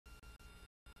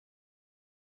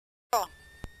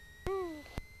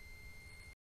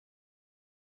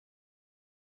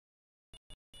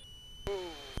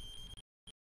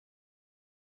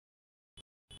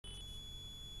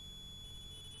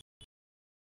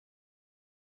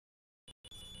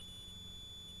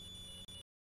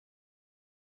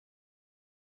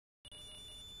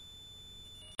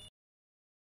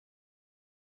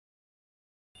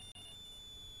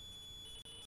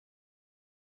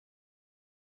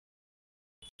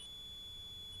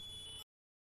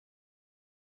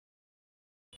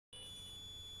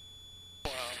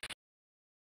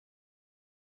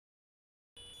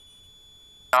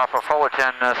For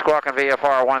Fullerton, squawking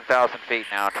VFR 1,000 feet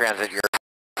now, transit your.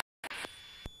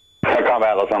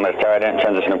 Combat Atlas on this tower,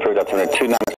 transition approved up to the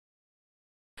 29.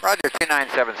 Roger,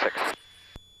 2976.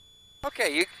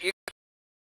 Okay, you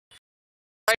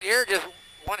right here, just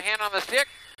one hand on the stick.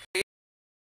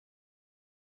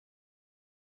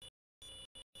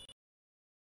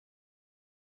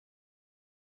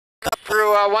 Up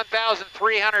through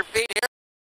 1,300 feet here.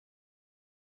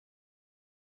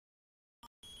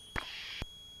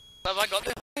 Have I got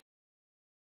this?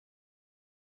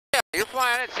 Yeah, you're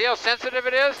flying it. See how sensitive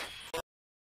it is?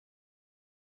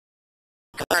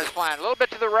 Current's flying a little bit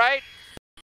to the right.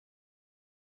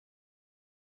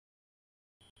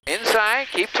 Inside,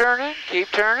 keep turning, keep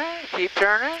turning, keep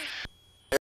turning.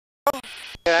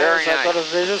 Very nice. I've got a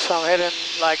visual, so I'm heading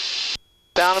like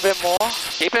down a bit more.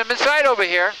 Keep him inside over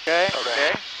here. Okay.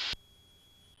 Okay.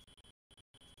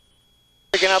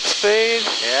 Picking up speed.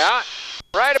 Yeah.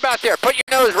 Right about there. Put your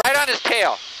nose right on his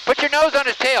tail. Put your nose on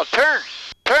his tail. Turn.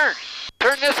 Turn.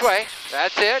 Turn this way.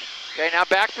 That's it. Okay, now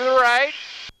back to the right.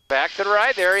 Back to the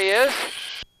right. There he is.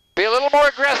 Be a little more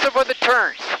aggressive with the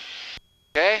turns.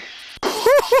 Okay?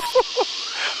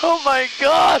 Oh my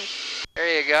God.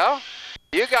 There you go.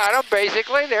 You got him,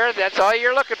 basically. There. That's all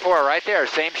you're looking for right there.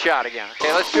 Same shot again.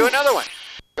 Okay, let's do another one.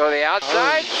 Go to the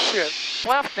outside. Oh, shit.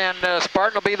 Left, and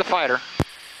Spartan will be the fighter.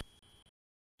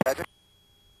 Roger.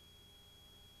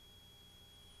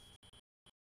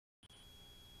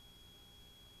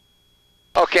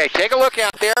 Okay, take a look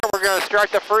out there. We're going to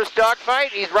start the first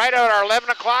dogfight. He's right at our 11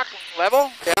 o'clock level.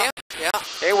 Yeah, yeah.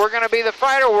 Okay, we're going to be the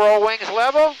fighter, Whirl Wings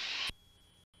level.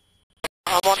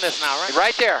 I'm on this now, right?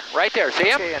 Right there. See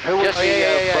him? Okay, and who Just oh,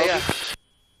 yeah.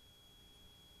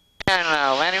 And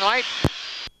landing light.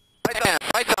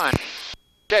 Lights on.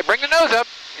 Okay, bring the nose up.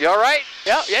 You all right?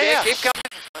 Yeah, Okay, yeah. keep coming.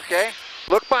 Okay.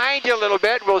 Look behind you a little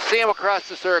bit. We'll see him across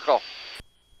the circle.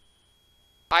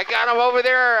 I got him over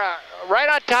there, right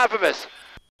on top of us.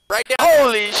 Right down.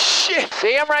 Holy shit!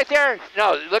 See him right there?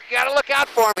 No, look. Gotta look out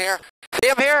for him here. See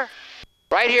him here?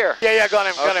 Right here. Yeah, got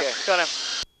him, Okay. got him.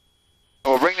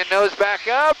 We'll bring the nose back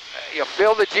up. You'll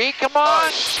feel the G. Come on.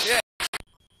 Oh, shit.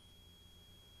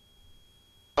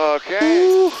 Okay.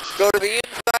 Ooh. Go to the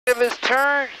inside of his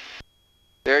turn.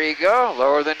 There you go.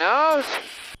 Lower the nose.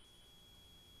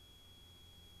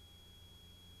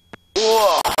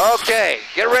 Whoa. Okay.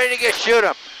 Get ready to shoot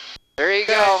him. There you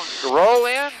go. Roll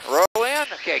in.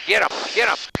 Okay, get him.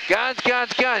 Guns.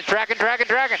 Tracking.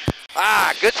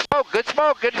 Ah, good smoke.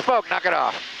 Knock it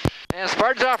off. And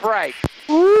Spartan's off right.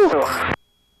 Woo.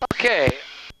 Okay.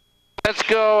 Let's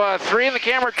go 3 in the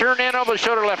camera. Turn in over the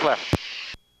shoulder. Left.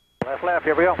 Left,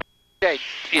 here we go. Okay,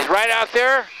 he's right out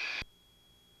there.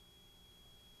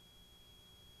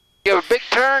 Give a big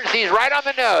turn. He's right on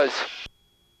the nose.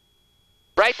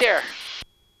 Right there.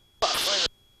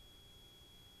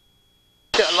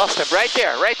 Shit, I lost him. Right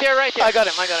there. I got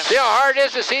him. See how hard it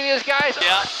is to see these guys?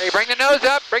 Yeah. Hey, bring the nose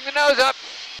up.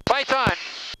 Lights on.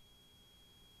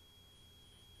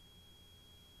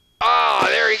 Oh,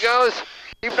 there he goes.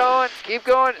 Keep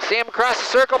going. See him across the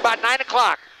circle about 9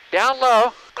 o'clock. Down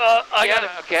low. I got him.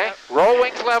 Okay. Roll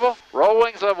wings level.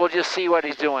 We'll just see what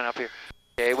he's doing up here.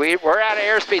 Okay, we're out of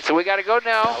airspeed, so we got to go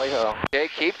now. Okay,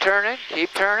 keep turning.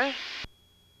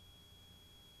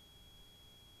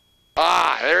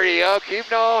 Ah, there you go. Keep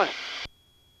going.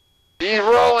 He's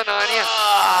rolling on you.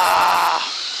 Ah.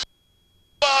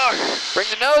 Bring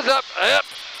the nose up.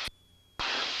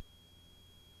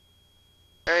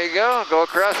 There you go. Go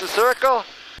across the circle.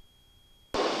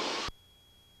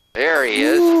 There he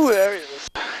is. Ooh, there he is.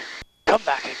 Come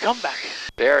back.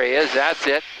 There he is. That's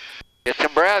it. Get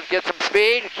some breath. Get some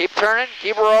speed. Keep turning.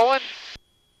 Keep rolling.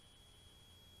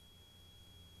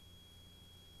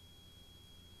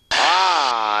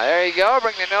 Ah, there you go.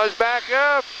 Bring the nose back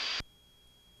up.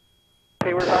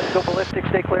 Okay, we're about to go ballistic.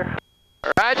 Stay clear.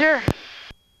 Roger.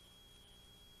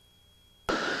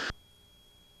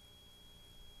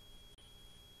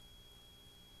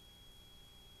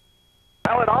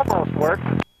 Well, it almost worked.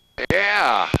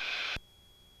 Yeah.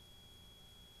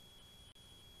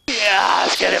 Yeah,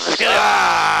 let's get him.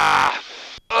 Ah.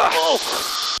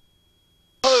 Oh.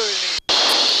 Holy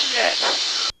shit.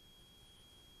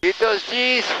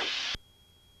 jeez.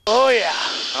 Oh, yeah.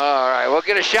 All right, we'll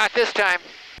get a shot this time.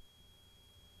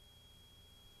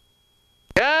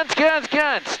 Guns, guns,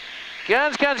 guns.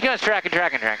 Guns, guns, guns. Tracking,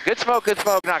 tracking, tracking. Good smoke,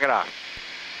 knock it off.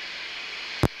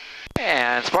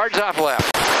 And Spartan's off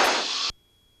left.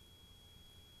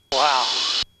 Wow.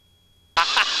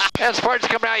 And Spartan's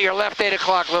coming out your left, 8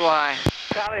 o'clock, a little high.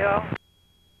 Tally-ho.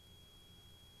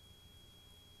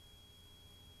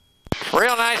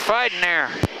 Real nice fight in there.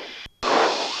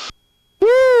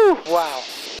 Woo! Wow.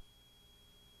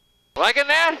 Liking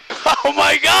that? Oh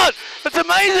my God! That's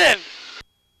amazing!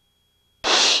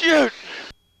 Shoot!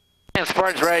 And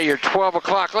Spartan's ready, you're 12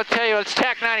 o'clock. Let's tell you, it's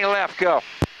TAC 90 left, go.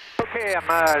 Okay, I'm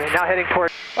now heading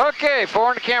toward... Okay, 4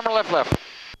 on the camera, left, left.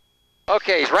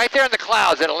 Okay, he's right there in the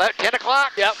clouds at 10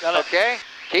 o'clock? Yep, got it. Okay,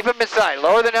 keep him in sight.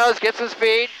 Lower the nose, get some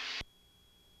speed.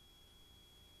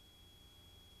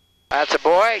 That's a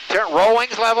boy. Turn, roll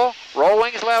wings level,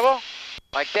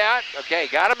 like that. Okay,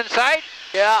 got him in sight?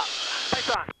 Yeah. Lights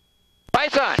on.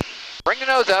 Lights on. Bring the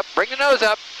nose up, bring the nose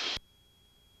up.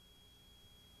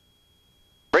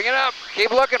 Bring it up,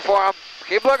 keep looking for him,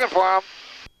 keep looking for him.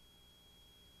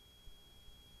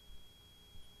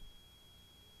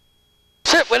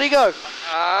 Shit, where'd he go?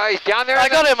 He's down there. I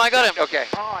got him. Okay.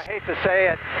 Oh, I hate to say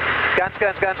it. Guns,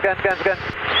 guns, guns, guns, guns, guns.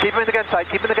 Keep him in the gun sight,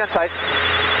 keep him in the gun sight.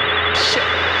 Shit.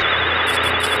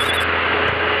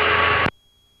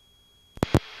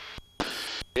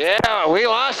 Yeah, we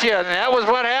lost you, and that was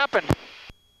what happened.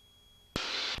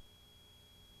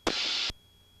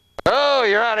 Oh,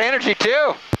 you're out of energy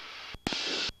too.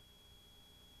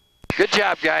 Good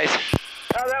job, guys.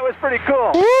 Oh, that was pretty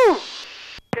cool. Woo!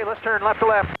 Okay, let's turn left to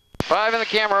left. 5 in the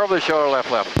camera, over the shoulder,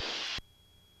 left, left.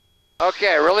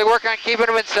 Okay, really work on keeping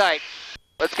them in sight.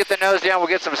 Let's get the nose down, we'll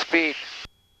get some speed.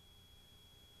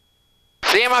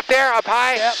 See him up there, up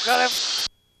high? Yep, got him.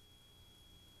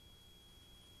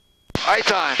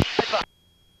 Lights on.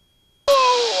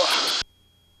 Oh.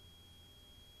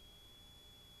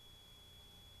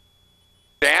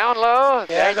 Down low,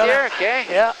 Yeah, right got there, him. okay.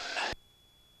 Yeah.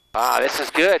 Ah, this is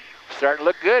good. Starting to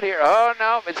look good here. Oh,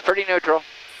 no, it's pretty neutral.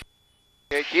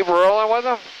 Okay, keep rolling with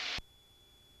them.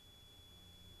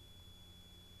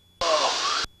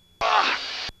 Oh. Ah.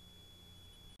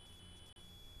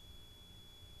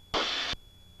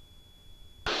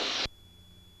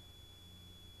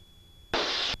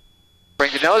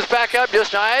 Bring the nose back up,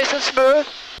 just nice and smooth.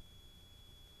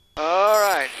 All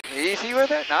right, easy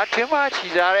with it, not too much.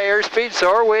 He's out of airspeed,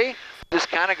 so are we. Just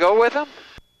kind of go with him.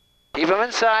 Keep him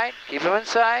in sight, keep him in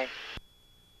sight.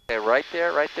 Okay, right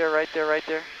there, right there, right there, right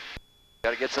there.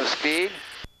 Got to get some speed.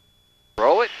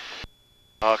 Roll it.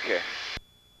 Okay.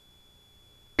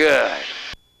 Good.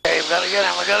 Okay, we gotta get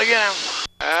him, we gotta get him.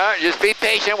 Just be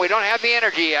patient, we don't have the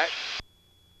energy yet.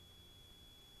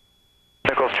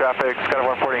 Nichols traffic, Sky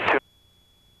 142,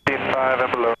 5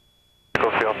 and below,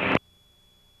 Nichols field.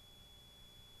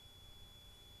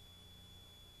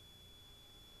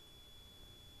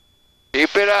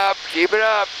 Keep it up, keep it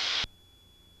up.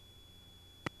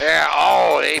 There,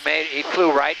 oh, he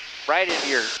flew right into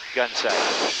your gun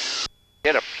sight.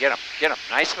 Get him, get him, get him.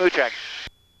 Nice smooth track.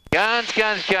 Guns,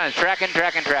 guns, guns. Tracking,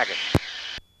 tracking, tracking.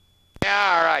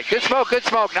 Yeah, all right. Good smoke,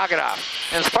 knock it off.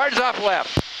 And Spartan's off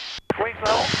left. Wings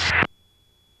level.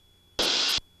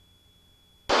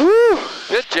 Woo!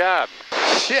 Good job.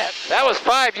 Shit. That was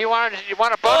 5. You want a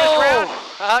bonus round?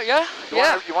 Yeah,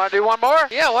 yeah. You want to do one more?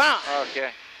 Yeah, why not?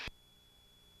 Okay.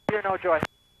 Here, no joy.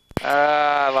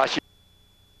 I lost you.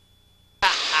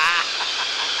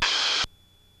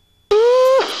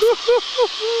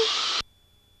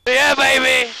 Yeah,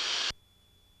 baby.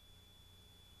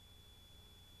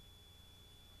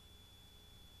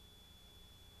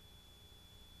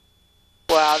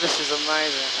 Wow, this is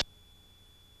amazing.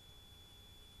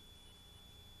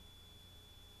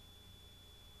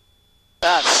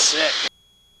 That's sick.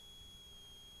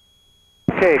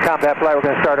 Okay, combat flight, we're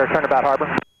going to start our turnabout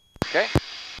harbor. Okay.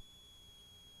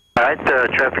 All right,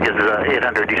 traffic is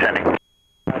 800 descending.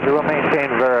 We'll maintain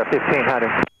for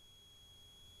 1500.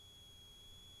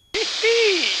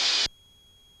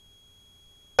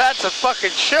 That's a fucking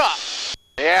shot.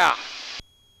 Yeah.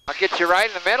 I'll get you right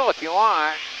in the middle if you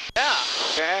want. Yeah.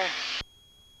 Okay.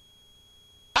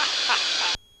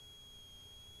 Oh,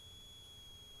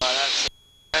 that's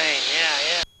insane. Yeah,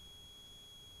 yeah.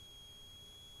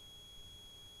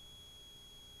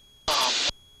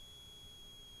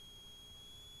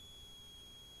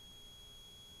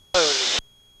 Holy.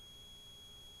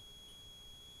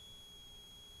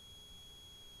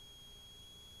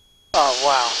 Oh,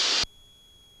 wow.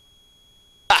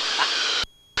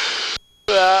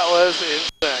 That was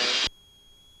insane.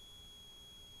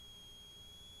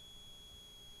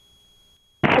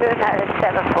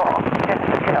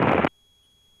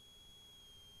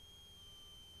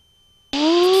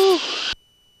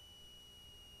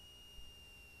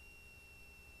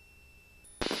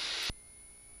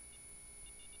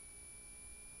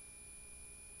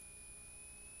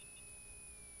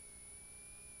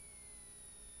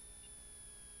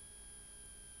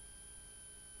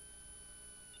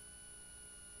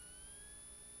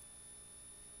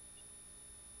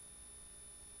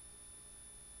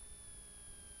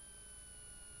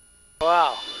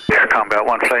 Wow. Air Combat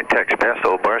 1 flight, text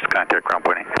Paso, bars, contact ground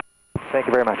pointing. Thank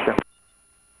you very much, sir.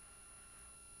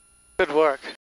 Good work.